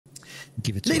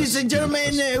Give it to Ladies us. and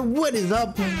gentlemen, what is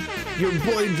up? Your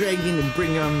boy Dragon and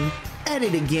Bringem at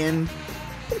it again.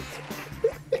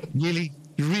 Really?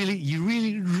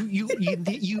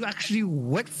 You actually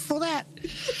went for that?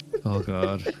 Oh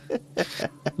God! It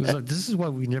was like, this is why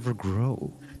we never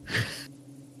grow.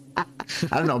 I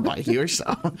don't know about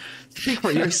yourself. Speak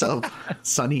for yourself,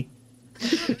 Sonny.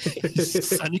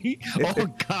 Sonny? Oh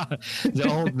God! The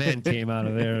old man came out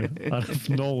of there out of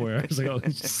nowhere. I was like, "Oh,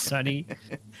 Sonny."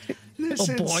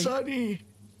 Listen, boy. Sonny.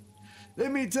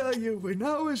 Let me tell you, when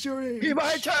I was your age, In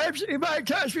my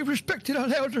times, we respected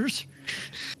our elders.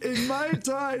 in my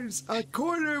times, a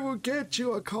quarter will get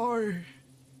you a car.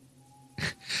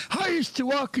 I used to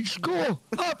walk in school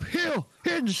uphill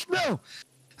in the snow.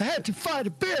 I had to fight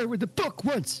a bear with a book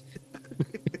once.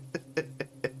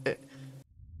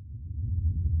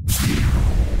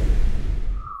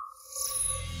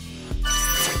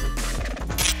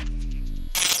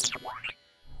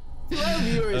 Well,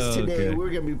 viewers, today Okay. we're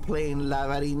gonna be playing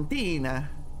Labyrinthine.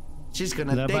 She's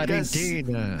gonna take us.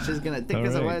 Labyrinthine. She's gonna take All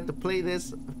us a right. while to play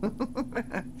this.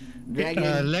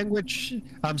 Dragon. Language.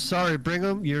 I'm sorry,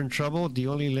 Bringem. You're in trouble. The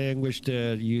only language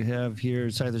that you have here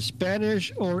is either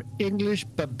Spanish or English,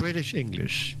 but British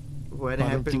English. What I don't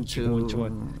happened think you're going to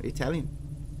to Italian?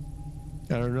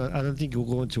 I don't know. I don't think you're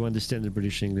going to understand the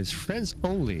British English. Friends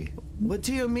only. What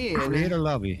do you mean? Create a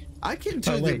lobby. I can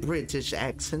do Oh, the wait. British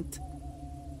accent.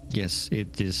 Yes,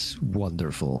 it is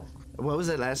wonderful. What was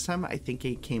it last time? I think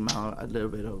it came out a little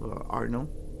bit of Arnold.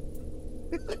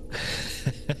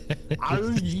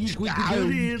 We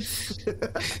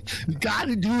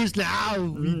gotta do this now.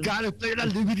 We gotta play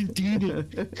that Labyrinthine.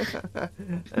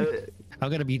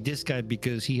 I'm gonna be this guy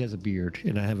because he has a beard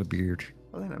and I have a beard.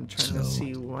 Well, then I'm trying to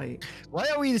see why. Why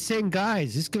are we the same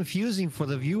guys? It's confusing for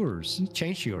the viewers.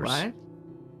 Change yours. What?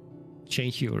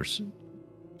 Change yours.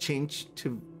 Change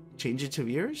it to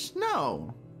yours?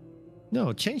 No.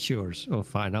 No, change yours. Oh,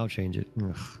 fine. I'll change it.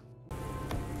 Ugh.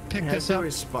 Pick I have this to up.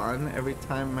 respond every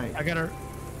time I gotta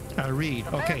read.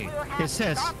 Okay. It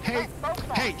says,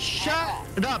 hey,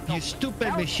 shut up, you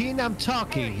stupid machine. I'm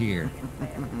talking here.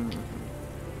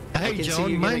 I Hey, can see Joan,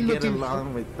 you're gonna mind get looking.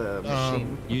 along with the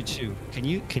machine. You too. Can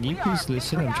you please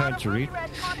listen? I'm trying to read.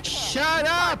 Shut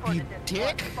up, you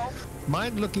dick!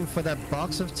 Mind looking for that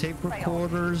box of tape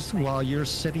recorders while you're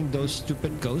setting those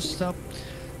stupid ghosts up?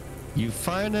 You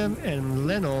find them, and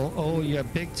Leno owe you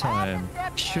big time.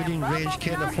 Shooting range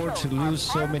can't afford to lose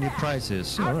so many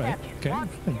prizes. All right, okay.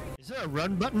 Fine. Is there a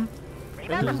run button?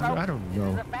 I don't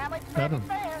know. I don't.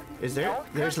 Is there?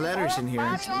 There's letters in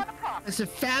here. It's a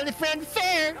family friend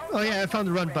fair. Oh yeah, I found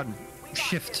the run button.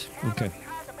 Shift. Okay.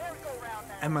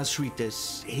 I must read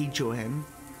this. Hey, Joanne.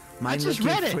 I just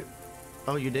read it.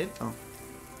 Oh, you did? Oh,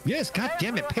 Yes. God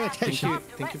damn it. Pay thank attention. you.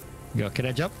 Thank you. Go. Can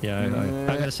I jump? Yeah.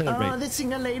 I gotta celebrate. Oh, the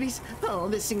single ladies. Oh,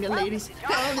 the single ladies.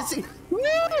 Oh, the single.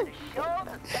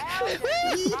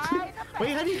 Wait,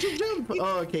 how did you jump?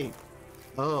 Oh, okay.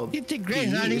 Oh, You did great,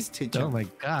 he honey. is to Oh jump. my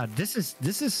God. This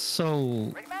is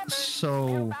so. What's?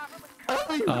 Don't-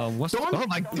 Oh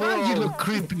my God. Bro. You look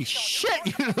creepy.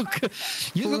 Shit. You look.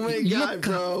 You Oh look. my you God, look,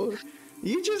 bro.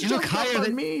 You just you look jumped up higher on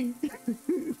than- me.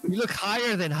 You look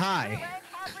higher than high.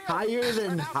 Higher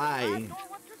than high.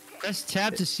 Press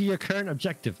tab to see your current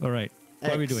objective. All right.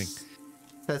 What are we doing?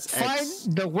 That's Find X.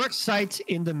 the work site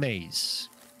in the maze.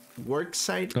 Work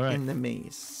site All right. in the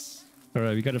maze. All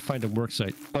right, we got to find the work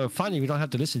site. Oh, finally, we don't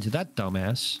have to listen to that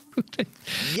dumbass.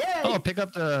 Yeah. Oh, pick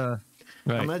up the.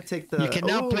 Right. I'm gonna take the. You can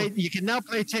now Ooh. play. You can now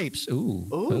play tapes. Ooh.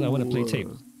 I want to play tape.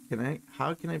 Can I?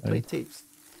 How can I play tapes?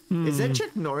 Is that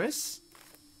Chuck Norris?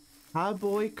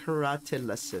 Cowboy karate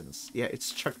lessons. Yeah,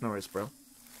 it's Chuck Norris, bro.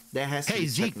 That has to Hey, be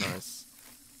Zeke. Chuck Norris.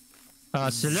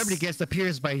 Celebrity guest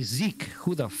appears by Zeke.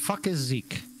 Who the fuck is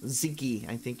Zeke? Ziggy.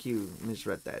 I think you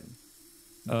misread that.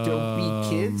 Don't be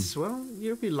kids. Well,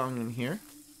 you belong in here.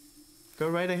 Go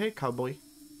right ahead, cowboy.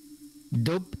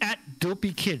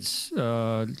 Dopey kids.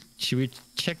 Should we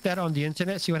check that on the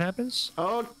internet? See what happens?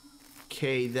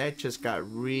 Okay, that just got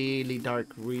really dark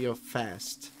real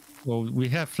fast. Well, we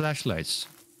have flashlights.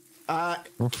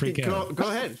 Don't freak out. Go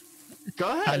ahead. Go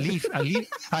ahead.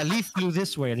 I leave through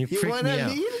this way, and you You freak want me to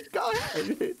out. leave? Go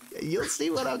ahead. You'll see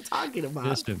what I'm talking about.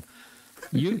 Listen,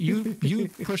 you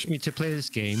pushed me to play this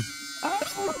game,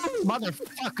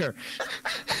 motherfucker.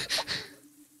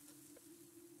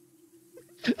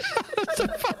 What the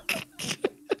fuck?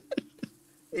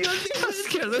 You That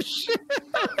scared the shit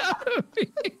out of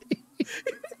me.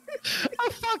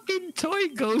 A fucking toy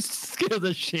ghost scared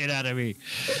the shit out of me,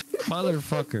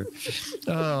 motherfucker.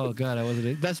 Oh God, I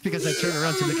wasn't. That's because I turned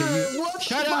around to look at you. What?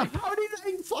 Shut up! How did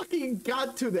I fucking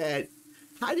got to that?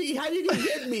 How did he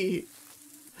get me?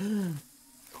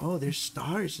 Oh, there's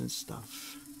stars and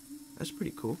stuff. That's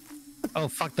pretty cool. Oh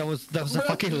fuck! That was a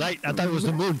fucking light. I thought it was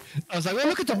the moon. I was like, "Oh,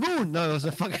 look at the moon!" No, it was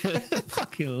a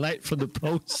fucking light from the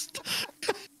post.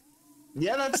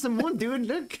 Yeah, that's the moon, dude.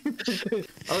 Look.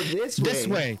 Oh, this way. This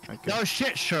way. Okay. No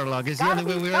shit, Sherlock. It's the only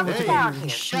way we're able to Hey. go.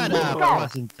 Shut up! Whoa. I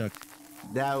wasn't took.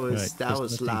 That was Right,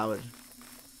 there's nothing. loud.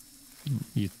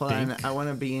 You Hold on, think? I want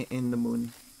to be in the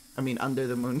moon. I mean, under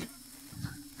the moon.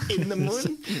 In the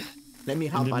moon. Let me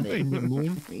hop on it. In the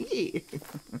moon? Yeah.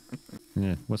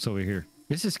 Yeah. What's over here?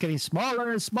 This is getting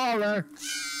smaller and smaller.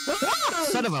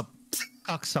 Son of a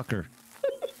cocksucker.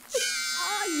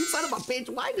 Ah, you son of a bitch!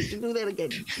 Why did you do that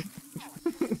again?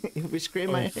 We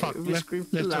scream my Fuck. we Left, scream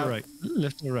left too or loud. right?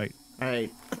 Left or right? All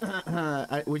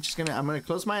right. We're just gonna. I'm gonna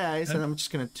close my eyes and I'm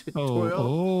just gonna Oh, twirl.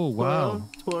 oh, wow.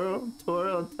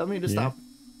 Twirl. Tell me to Yeah. stop.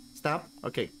 Stop.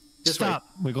 Okay. This way. Stop.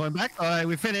 We're going back. All right,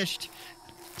 we finished.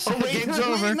 Oh wait, Game's wait,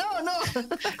 over. no.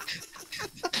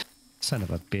 Son of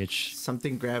a bitch.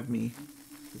 Something grabbed me.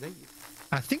 Is that you?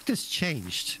 I think this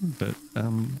changed, but I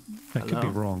could be Hello?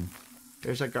 wrong.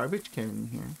 There's a garbage can in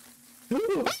here.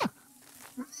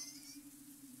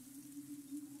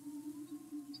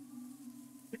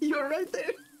 You're right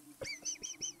there.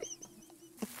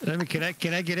 Let me. Can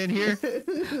I get in here?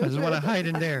 I just want to hide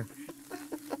in there.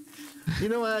 You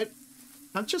know what?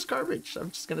 I'm just garbage. I'm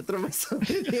just gonna throw myself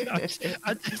in here.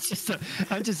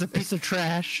 I'm just a piece of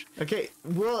trash. Okay.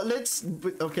 Well, let's.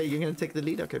 Okay, you're gonna take the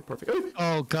lead. Okay, perfect. Oh,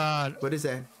 Oh God. what is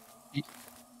that?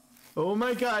 Oh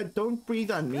my God! Don't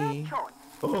breathe on me.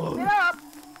 Oh.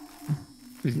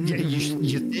 Yeah,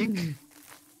 you think?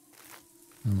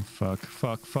 Oh fuck!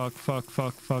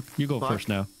 You go Fuck. first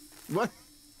now. What?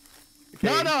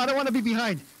 No, Okay. no, I don't want to be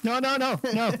behind. No.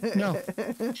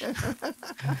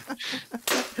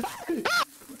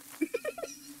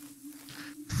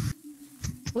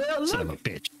 Well, Son of a look.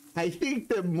 bitch. I think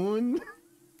the moon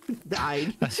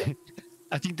died.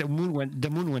 I think the moon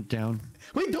went down.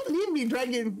 Wait! Don't leave me,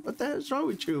 dragon. What the hell's wrong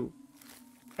with you?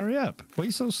 Hurry up! Why are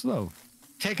you so slow?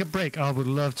 Take a break. I would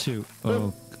love to.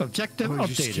 Oh, objective Oh, you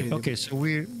updated. scared Okay, so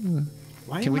we're.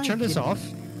 Why Can am we I turn this getting- off?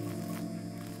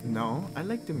 No, I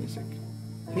like the music.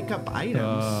 Pick up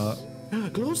items.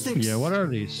 Glow sticks. Yeah. What are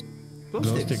these? Glow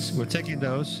Glow sticks. sticks. We're taking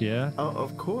those. Yeah. Oh,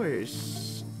 of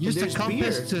course. Use the There's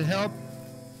compass beer. to help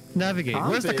navigate.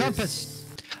 Where's the Compass.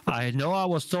 compass? I know I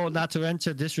was told not to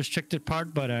enter this restricted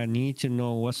part, but I need to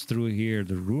know what's through here.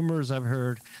 The rumors I've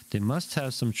heard, they must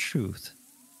have some truth.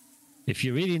 If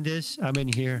you're reading this, I'm in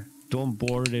here. Don't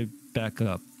board it back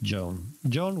up, Joan.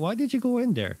 Joan, why did you go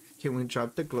in there? Can we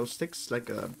drop the glow sticks like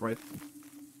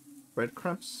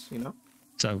breadcrumbs? You know,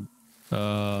 So,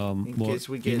 in well, case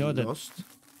we get you know that. lost.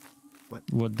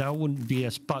 Well, that wouldn't be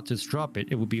a spot to drop it.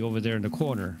 It would be over there in the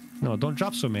corner. No, don't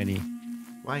drop so many.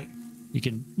 Why? You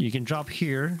can drop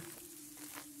here.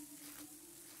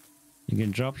 You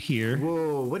can drop here.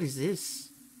 Whoa! What is this?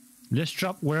 Let's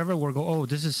drop wherever we're going. Oh,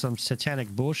 this is some satanic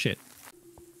bullshit.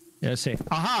 Yeah, say,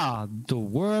 aha! The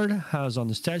word has on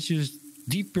the statues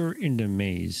deeper in the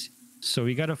maze. So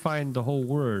we gotta find the whole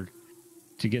word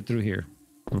to get through here.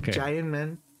 Okay.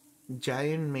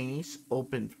 Giant maze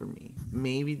open for me.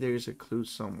 Maybe there's a clue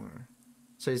somewhere.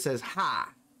 So it says, "Ha,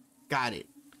 got it.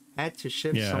 Had to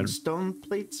shift Yeah, some stone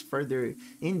plates further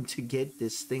in to get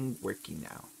this thing working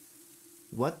now."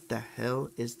 What the hell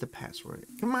is the password?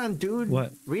 Come on, dude.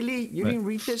 What? Really? You What? didn't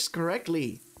read this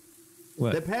correctly.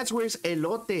 What? The password is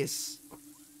elotes.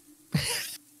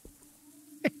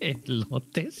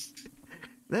 Elotes?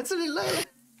 That's what it like.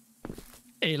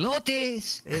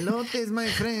 Elotes! Elotes, my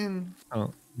friend.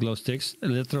 Oh, glow sticks.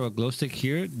 Let's throw a glow stick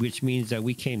here, which means that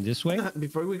we came this way.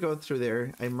 Before we go through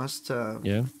there, I must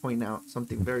Yeah? point out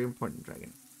something very important,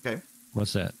 Dragon. Okay?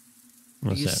 What's that? Do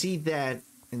What's you that? see that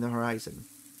in the horizon?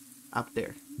 Up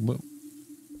there. What?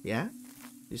 Yeah?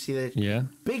 You see that Yeah?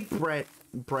 big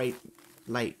bright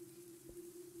light.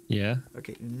 Yeah?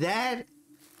 Okay. That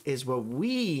is what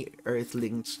we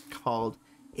Earthlings called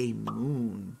a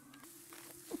moon.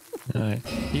 Alright.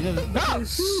 You know,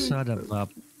 son of a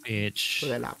bitch.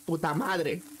 De la puta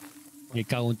madre. Me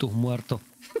cago en tus muertos.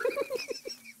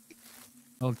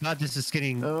 Oh god, this is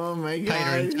getting Oh my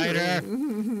god. tighter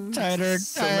and tighter.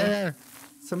 Tighter.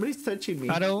 Somebody's touching me.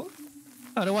 I don't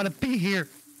want to be here.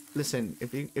 Listen,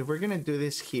 if we're gonna do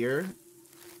this here,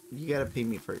 you gotta pay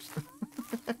me first.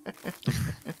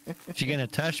 If you're gonna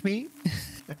touch me,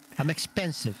 I'm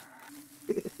expensive.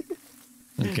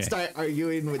 Okay. Start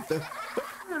arguing with the.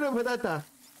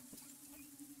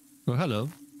 Well, hello.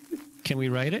 Can we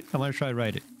write it? I'm gonna try to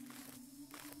write it.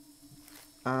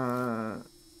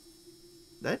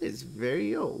 That is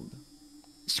very old.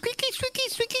 Squeaky, squeaky,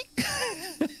 squeaky.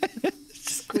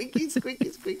 Squeaky,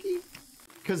 squeaky, squeaky.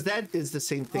 Because that is the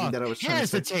same thing that I was trying to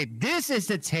say. Here's the tape. This is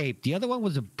the tape. The other one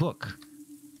was a book.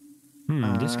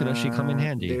 This could actually come in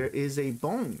handy. There is a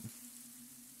bone.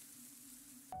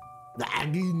 I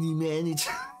didn't manage.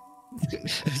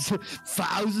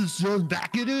 Thousands of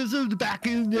back in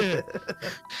there.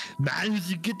 Managed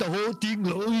to get the whole thing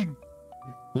going.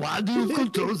 Why do you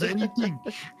control anything?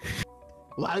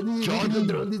 Why do you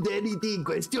control anything?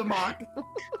 Question mark.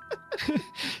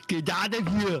 Get out of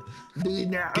here. Do it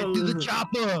now. Get to the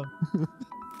chopper.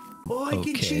 Oh, I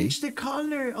can change the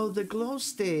color of the glow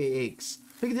sticks.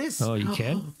 Look at this. Oh, you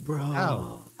can? Bro.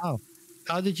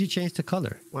 How did you change the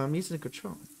color? Well, I'm using the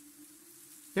control.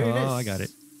 There it is. Oh, I got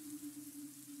it.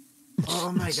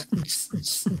 Oh my god.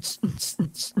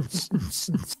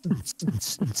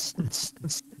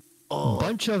 A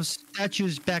bunch of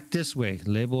statues back this way.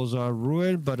 Labels are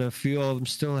ruined, but a few of them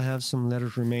still have some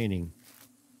letters remaining.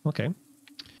 Okay.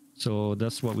 So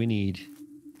that's what we need.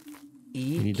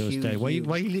 We need those statues. Why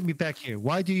you leave me back here?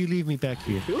 Why do you leave me back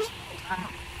here?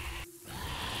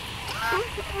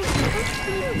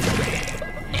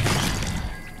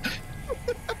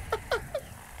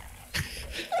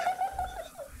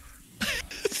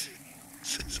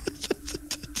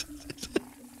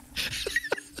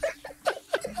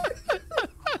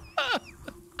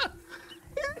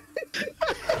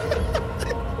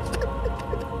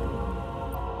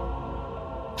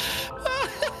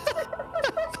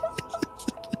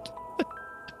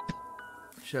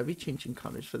 Should I be changing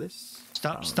colors for this?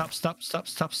 Stop.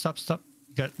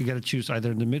 You got to choose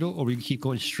either in the middle or we keep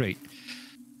going straight.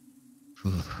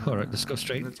 All right, let's go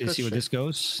straight. Let's see where this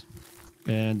goes.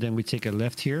 And then we take a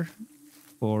left here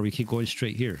or we keep going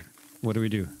straight here. What do we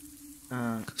do?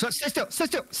 So stay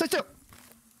still.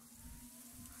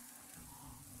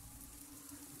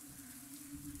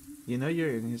 You know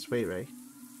you're in his way, right?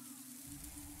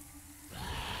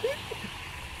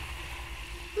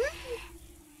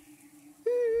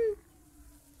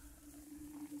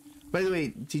 By the way,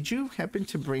 did you happen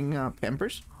to bring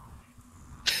Pampers?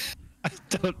 I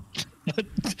don't.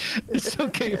 It's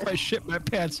okay if I shit my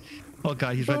pants. Oh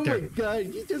god, he's right there. Oh my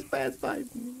god, you just passed by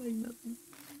me like nothing.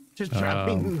 Just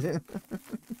dropping.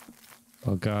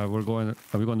 Oh god, are we going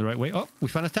the right way? Oh, we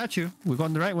found a statue. We're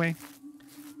going the right way.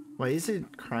 Why is it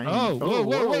crying? Oh, whoa.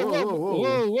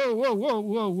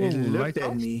 It looked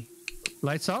at me.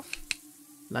 Lights off.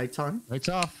 Lights on. Lights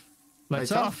off.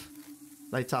 Lights off.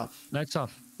 Lights off. Lights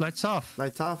off. Lights off.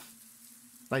 Lights off.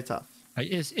 Lights off.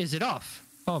 Is it off?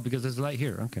 Oh, because there's a light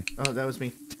here. Okay. Oh, that was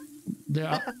me.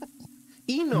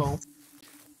 Eno.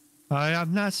 I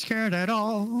am not scared at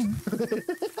all.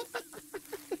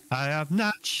 I am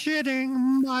not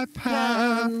shitting my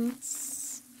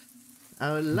pants.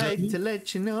 I would like to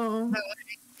let you know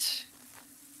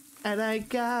that I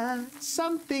got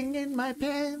something in my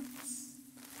pants.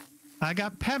 I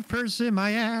got Pampers in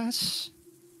my ass.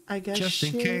 I got just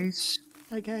shit. In case.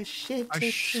 I got shit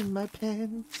in my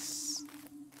pants.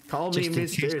 Call me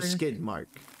Mr. Skid Mark.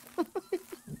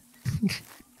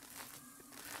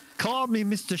 Call me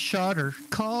Mr. Shotter.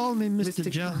 Call me Mr.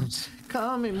 Jones.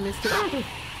 Call me Mr.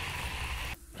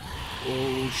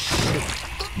 Oh shit.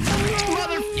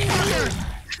 Motherfucker!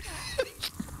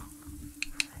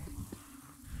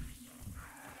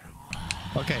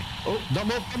 Okay. Oh, don't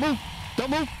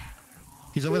move.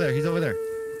 He's over there.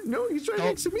 No, he's right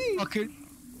next to me. Fuck it.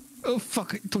 Oh,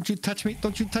 fuck it. Don't you touch me.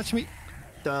 Touch him,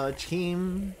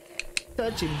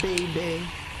 baby.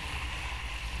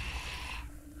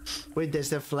 Wait,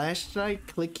 there's a flashlight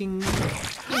clicking.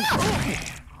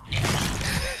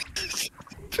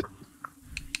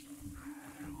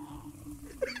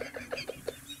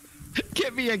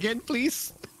 Get me again,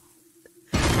 please.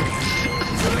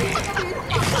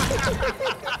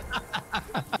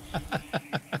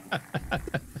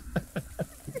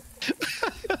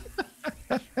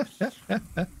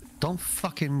 Don't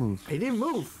fucking move. I didn't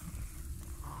move.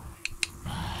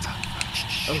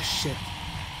 Oh shit.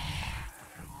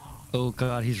 Oh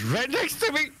god, he's right next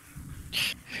to me.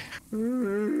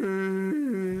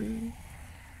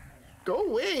 Go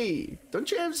away. Don't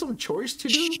you have some chores to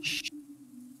do?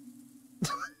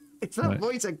 It's not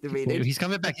voice activated. Wait, he's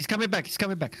coming back.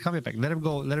 Let him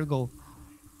go.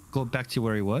 Go back to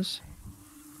where he was.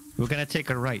 We're gonna take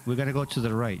a right. We're gonna go to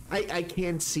the right. I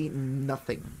can't see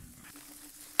nothing.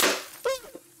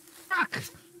 Fuck!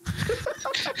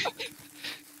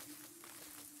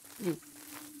 You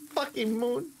fucking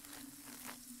moon.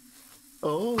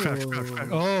 Oh. Crouch.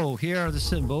 Oh, here are the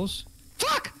symbols.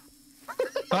 Fuck!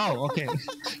 Oh, okay. All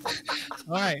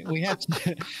right, we have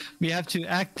to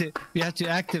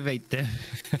activate them.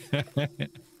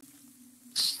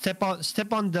 Step on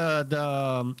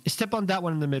that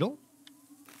one in the middle.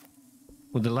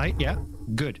 With the light, yeah,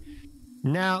 good.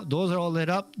 Now those are all lit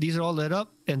up. These are all lit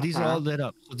up, and these are all lit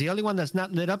up. So the only one that's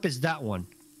not lit up is that one.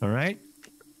 All right.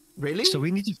 Really? So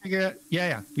we need to figure out.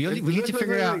 Yeah. We need to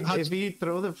figure out how. If you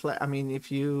throw the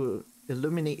if you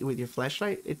illuminate with your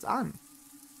flashlight, it's on.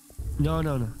 No.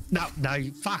 Now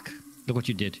you fuck. Look what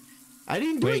you did. I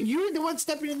didn't do it. You were the one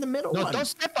stepping in the middle. No, one. don't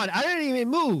step on it. I didn't even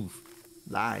move.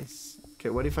 Lies. Okay,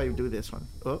 what if I do this one?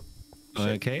 Oh. Shit.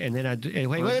 Okay, and then I do.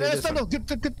 Wait, no.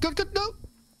 Good. No.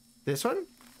 This one?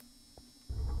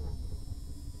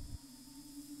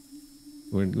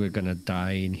 We're gonna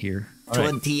die in here.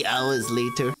 20 hours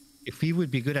later. If we would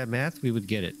be good at math, we would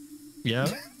get it. Yeah.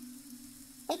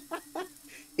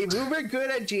 If we were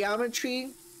good at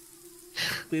geometry,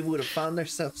 we would have found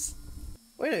ourselves.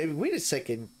 Wait a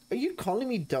second. Are you calling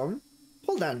me dumb?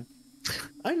 Hold on.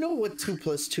 I know what 2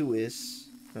 + 2 is,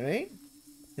 right?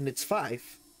 And it's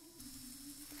 5.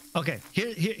 Okay.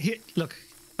 Here. Look,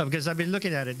 because I've been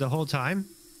looking at it the whole time.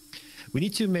 We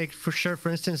need to make for sure. For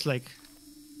instance, like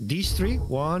these 3,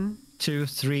 1, 2,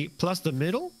 3, plus the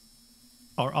middle,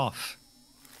 are off.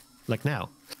 Like now.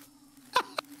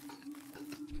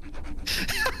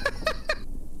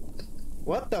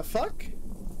 What the fuck?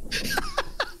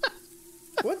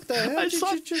 What the hell did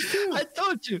you just do? I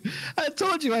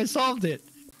told you I solved it.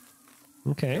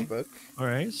 Okay. Book. All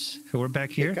right. So we're back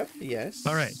here. Pickup, yes.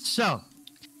 All right. So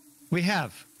we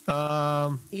have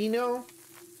Eno.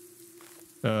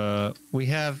 We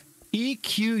have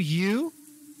EQU.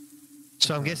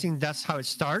 So I'm guessing that's how it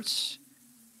starts.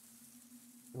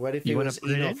 What if you it was put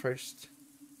it Eno in? first?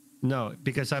 No,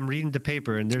 because I'm reading the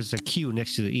paper and there's a Q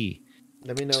next to the E.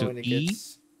 Let me know So when it E?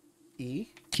 gets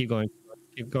E. Keep going.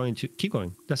 Keep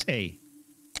going. That's A.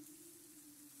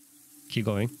 Keep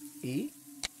going. E.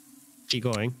 Keep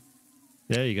going.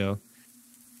 There you go.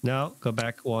 Now go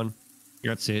back 1.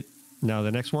 That's it. Now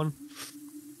the next one,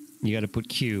 you got to put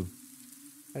Q.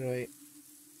 How do I?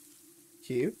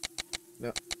 Q.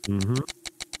 No. Mm-hmm.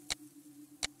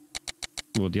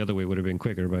 Well, the other way would have been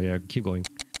quicker, but yeah, keep going.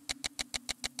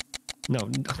 No,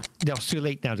 it's too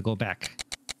late now to go back.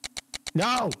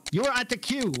 No, you're at the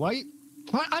Q. What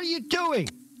are you doing?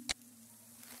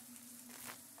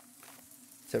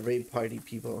 It's a rave party,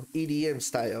 people. EDM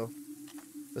style.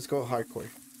 Let's go hardcore.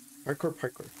 Hardcore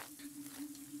parkour.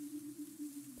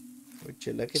 Would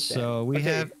you look at that? So we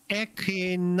have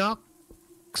Equinox.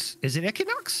 Is it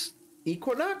Equinox?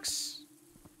 Equinox?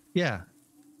 Yeah.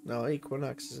 No,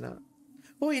 Equinox is not.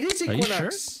 Oh, it is Are you Equinox.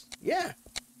 sure? Yeah.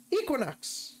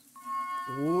 Equinox.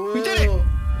 Whoa. We did it!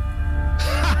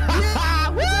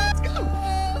 Yeah! Let's go!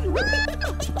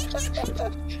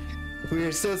 We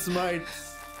are so smart.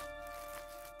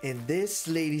 And this,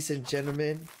 ladies and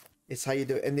gentlemen, is how you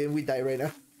do it. And then we die right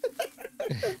now.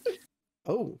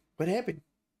 Oh, what happened?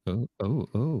 Oh.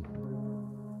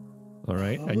 All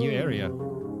right, a new area.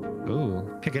 Oh,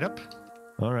 pick it up.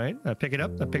 All right, I pick it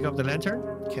up. I pick up the lantern.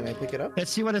 Can I pick it up?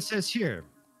 Let's see what it says here.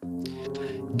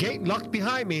 Gate locked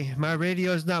behind me. My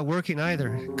radio is not working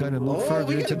either. Gonna move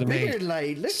further into the main.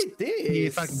 Light. Look at this. See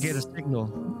if I can get a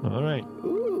signal. All right.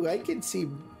 Ooh, I can see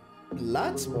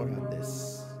lots more on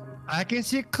this. I can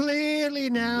see clearly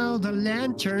now. The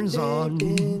lantern's on.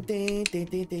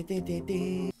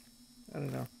 I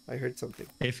don't know. I heard something.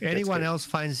 If anyone else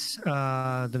finds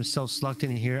themselves locked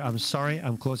in here, I'm sorry.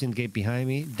 I'm closing the gate behind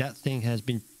me. That thing has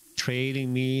been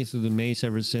trailing me through the maze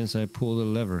ever since I pulled the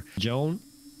lever. Joan,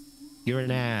 you're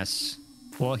an ass.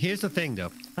 Well, here's the thing,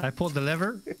 though. I pulled the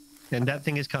lever, and that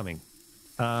thing is coming.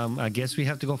 I guess we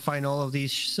have to go find all of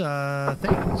these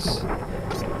things.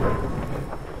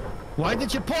 Why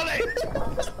did you pull it?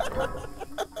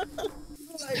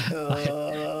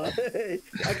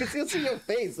 I can still see your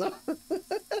face. Huh?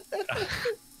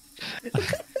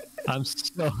 I'm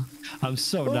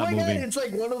so Oh not my moving. God, it's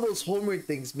like one of those Homer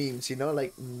things memes, you know?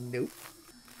 Like, nope.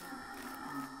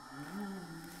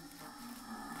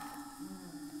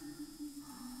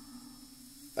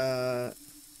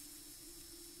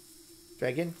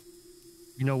 Dragon?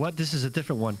 You know what? This is a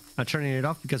different one. I'm turning it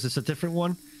off because it's a different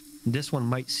one. This one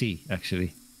might see,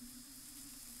 actually.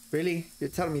 Really? You're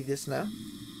telling me this now?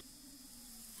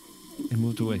 It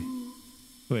moved away.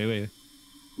 Wait.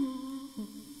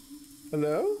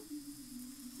 Hello?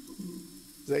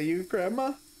 Is that you,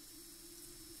 Grandma?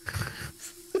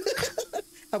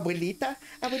 Abuelita,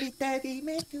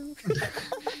 dime tú.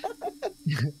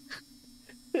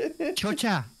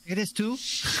 Chocha, ¿eres tú?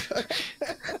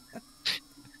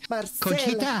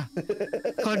 Marcela.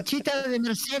 Conchita de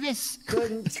Mercedes.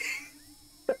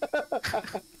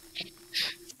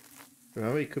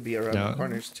 Remember, it could be around the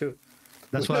corners too.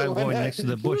 That's why I'm going next to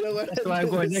the bush. That's why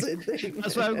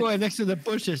I'm going next to the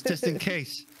bushes, just in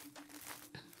case.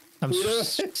 I'm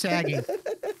sagging.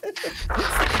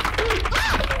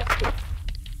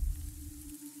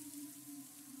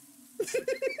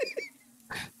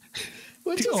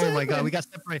 Oh my god, we got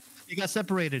separated. You got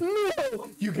separated. No!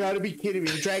 You gotta be kidding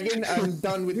me. Dragon, I'm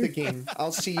done with the game.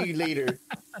 I'll see you later.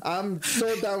 I'm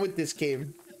so done with this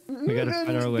game. We gotta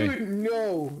find our way. Dude,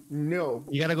 no.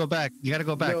 You gotta go back.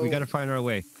 No. We gotta find our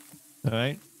way. All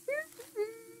right?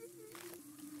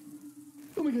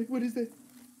 Oh my god, what is that?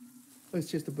 Oh, it's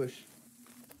just a bush.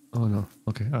 Oh no.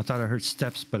 Okay. I thought I heard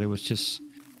steps, but it was just...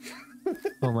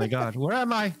 Oh my god. Where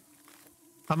am I?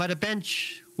 I'm at a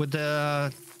bench with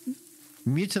the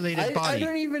mutilated body. I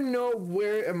don't even know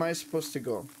where am I supposed to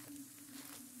go.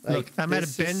 Like, look, I'm at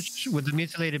a bench with the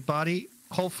mutilated body.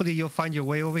 Hopefully you'll find your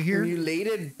way over here.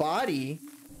 Mutilated body?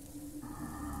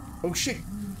 Oh shit.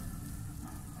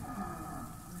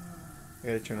 I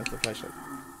gotta turn off the flashlight.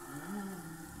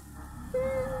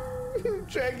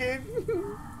 Dragon.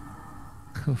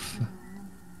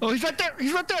 Oh, he's right there!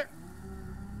 He's right there!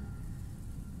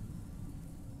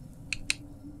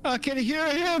 I can hear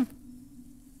him!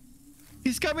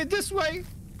 He's coming this way!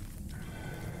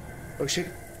 Oh shit.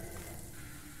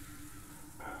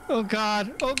 Oh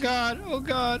god, oh god, oh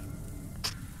god.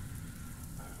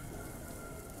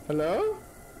 Hello?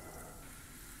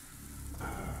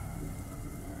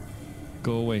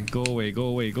 Go away, go away, go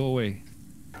away, go away.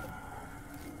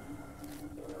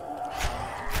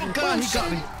 Oh god, he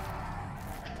got me!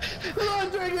 Run,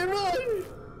 Dragon, run!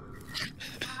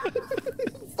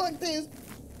 Fuck this!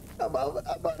 I'm out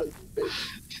of this bitch.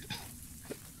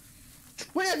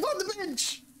 Wait, I found the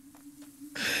bench!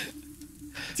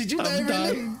 Did you die I'm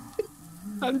really? dying.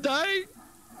 I'm dying.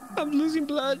 I'm losing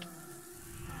blood.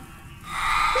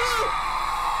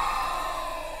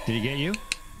 Did he get you?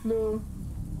 No.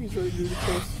 He's really, really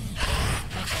close.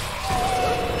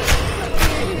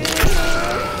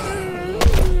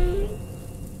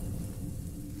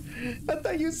 I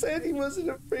thought you said he wasn't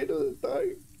afraid of the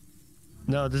dark.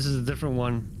 No, this is a different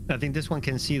one. I think this one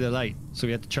can see the light, so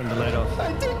we have to turn the light off.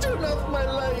 I did turn off my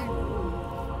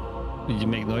light. Did you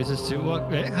make noises too? What?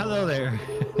 Hey, hello there.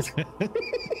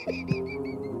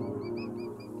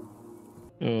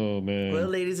 Oh man. Well,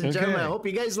 ladies and gentlemen, I hope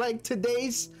you guys liked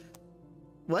today's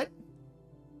what?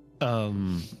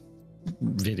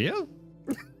 Video?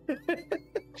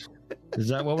 Is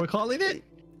that what we're calling it?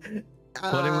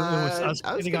 Well, it was us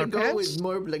I was getting gonna our go pants? with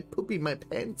more like pooping my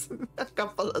pants a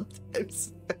couple of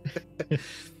times.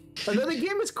 Although the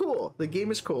game is cool. The game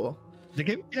is cool. The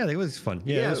game, yeah, it was fun.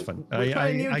 Yeah, it was fun. I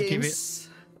give it.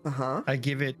 I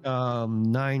give it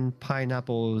 9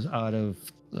 pineapples out of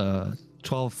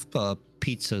 12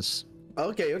 pizzas.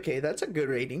 Okay, that's a good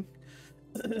rating.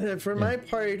 For my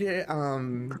part, yeah,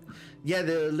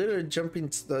 the little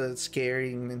jumping, the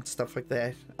scaring and stuff like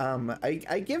that.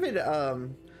 I give it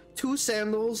 2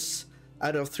 sandals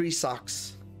out of 3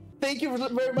 socks. Thank you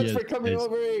very much for coming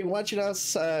over and watching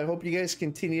us. I hope you guys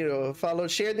continue to follow,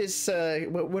 share this.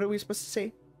 What are we supposed to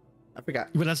say? I forgot.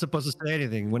 We're not supposed to say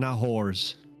anything. We're not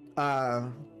whores.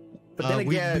 But then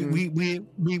again, we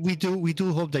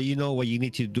do hope that you know what you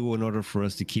need to do in order for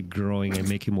us to keep growing and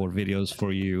making more videos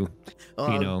for you.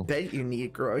 You know, I bet you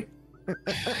need growing.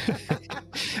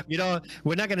 You know,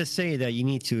 we're not gonna say that you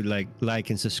need to like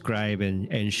and subscribe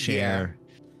and share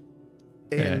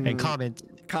and comment.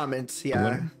 Comments,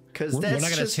 yeah, because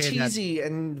that's just cheesy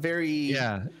and very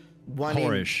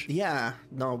whorish. Yeah,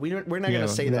 no, we're not gonna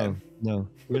say that. No,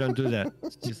 we don't do that.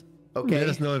 Just okay. Let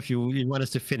us know if you want us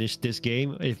to finish this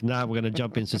game. If not, we're gonna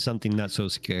jump into something not so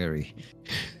scary.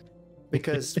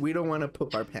 Because we don't want to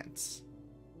poop our pants.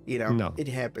 You know, no. It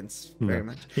happens very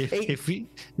much. If we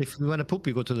want to poop,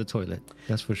 we go to the toilet.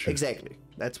 That's for sure. Exactly.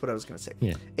 That's what I was gonna say.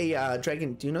 Yeah. Hey,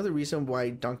 Dragon, do you know the reason why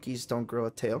donkeys don't grow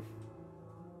a tail?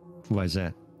 Why is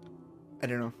that? I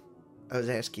don't know. I was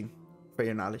asking for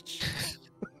your knowledge.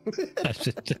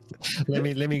 let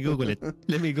me Google it.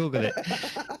 Let me Google it.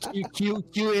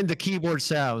 Cue in the keyboard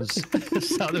sounds.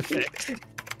 Sound effects. All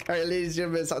right, ladies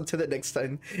and gentlemen, until the next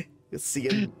time. You'll see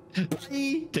you.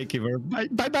 Bye. Take care. Bye.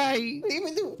 Bye. Bye.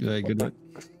 Even do. Good night.